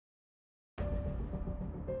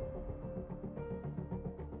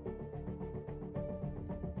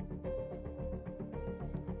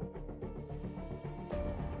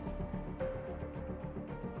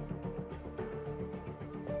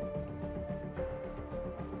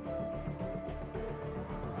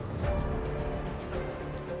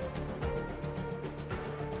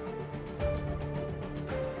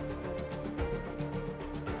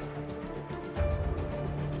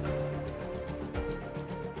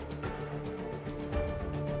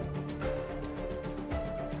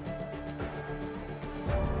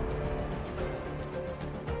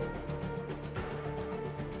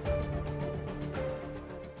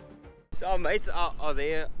So our mates are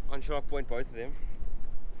there on Shark Point, both of them.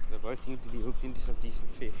 They both seem to be hooked into some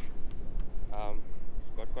decent fish.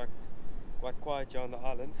 It's got quite quiet here on the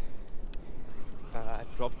island. I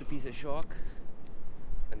dropped a piece of shark,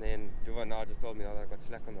 and then Duvan now just told me that I got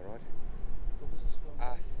slack on the rod.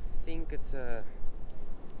 I think it's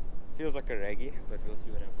feels like a raggy, but we'll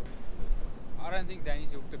see what happens. I don't think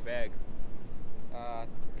Danny's hooked a bag.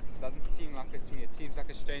 It doesn't seem like it to me. It seems like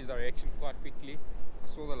it's changed direction quite quickly. I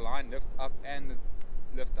saw the line lift up and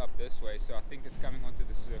lift up this way, so I think it's coming onto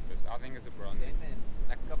the surface. I think it's a bronze.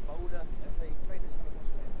 Lekker boulder.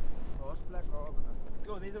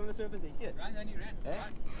 Yo, there's on the surface, they see it. Run, Danny, run. Eh?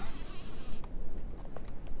 Run.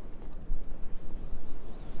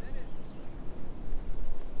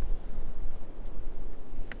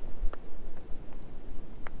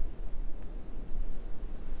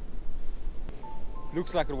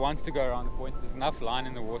 Looks like it wants to go around the point. There's enough line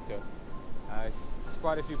in the water. There's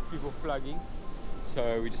quite a few people plugging,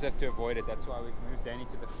 so we just have to avoid it. That's why we've moved Danny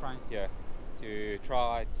to the front here to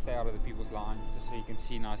try to stay out of the people's line, just so you can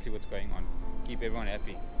see nicely what's going on. Keep everyone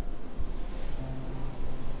happy.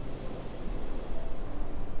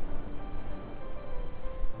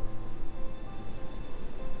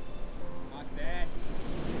 Nice, Dan.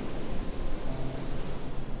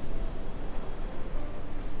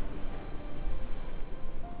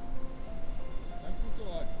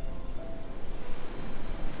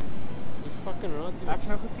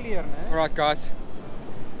 Alright guys,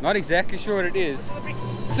 not exactly sure what it is.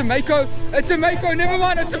 It's a Mako! It's a Mako! Never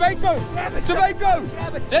mind, it's a Mako! It's a Mako!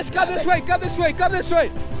 Just come this way, come this way, come this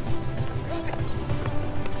way!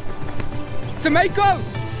 It's a Mako!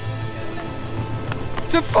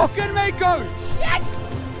 It's a fucking Mako! Shit!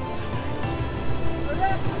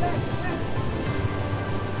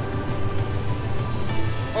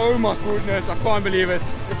 Oh my goodness, I can't believe it.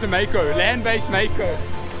 It's a Mako, land-based Mako.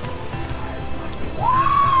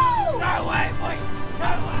 No way, boy! No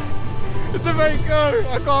way! It's a Mako!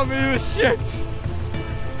 I can't believe this shit! It's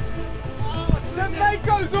a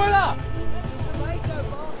Mako, Zola!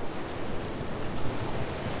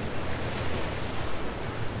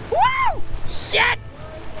 Woo! Shit!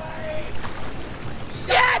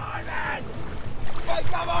 Shit! Come on, man! Hey,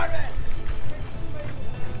 come on, man!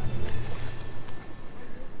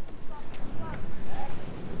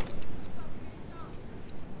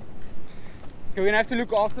 Okay, we're gonna have to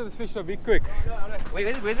look after this fish, so be quick. Wait,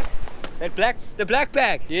 where's it? The black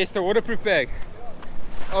bag. Yes, the waterproof bag.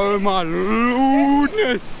 Oh my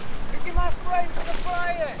goodness! Look at my frame for the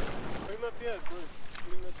flyers. Bring him up here, bro.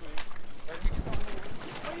 Bring this way.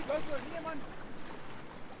 Where you go, bro? Here, man.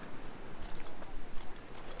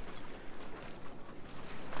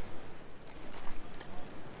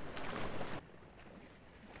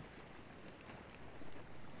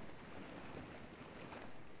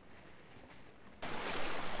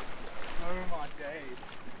 Oh my days.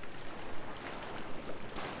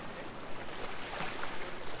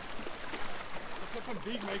 It's like a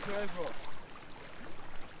big Mako as well.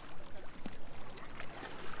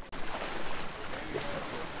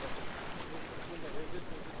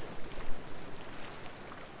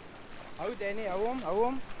 Hou Danny, hou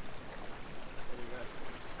hom.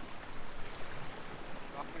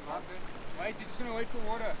 Wait, you're just gonna wait for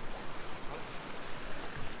water.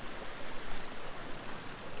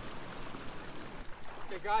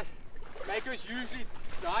 Okay guys, Makos usually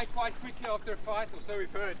die quite quickly after a fight, or so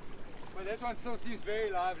we've heard. But this one still seems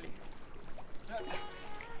very lively. So,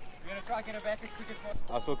 we're gonna try and get it back as quick as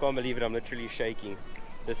possible. I still can't believe it, I'm literally shaking.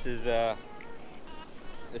 This is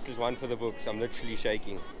one for the books, I'm literally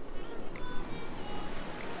shaking.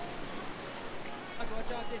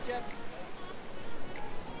 Watch out there, chap.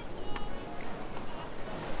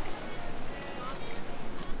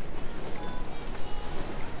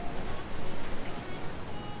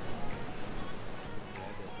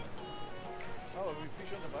 Oh, we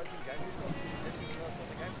fish on the boat in game. On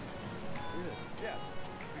the game. Yeah,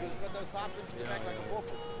 because it's got those sides into the back like a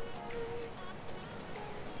porpoise.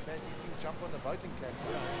 Then these things jump on the boat and camp.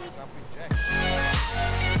 Jumping jacks.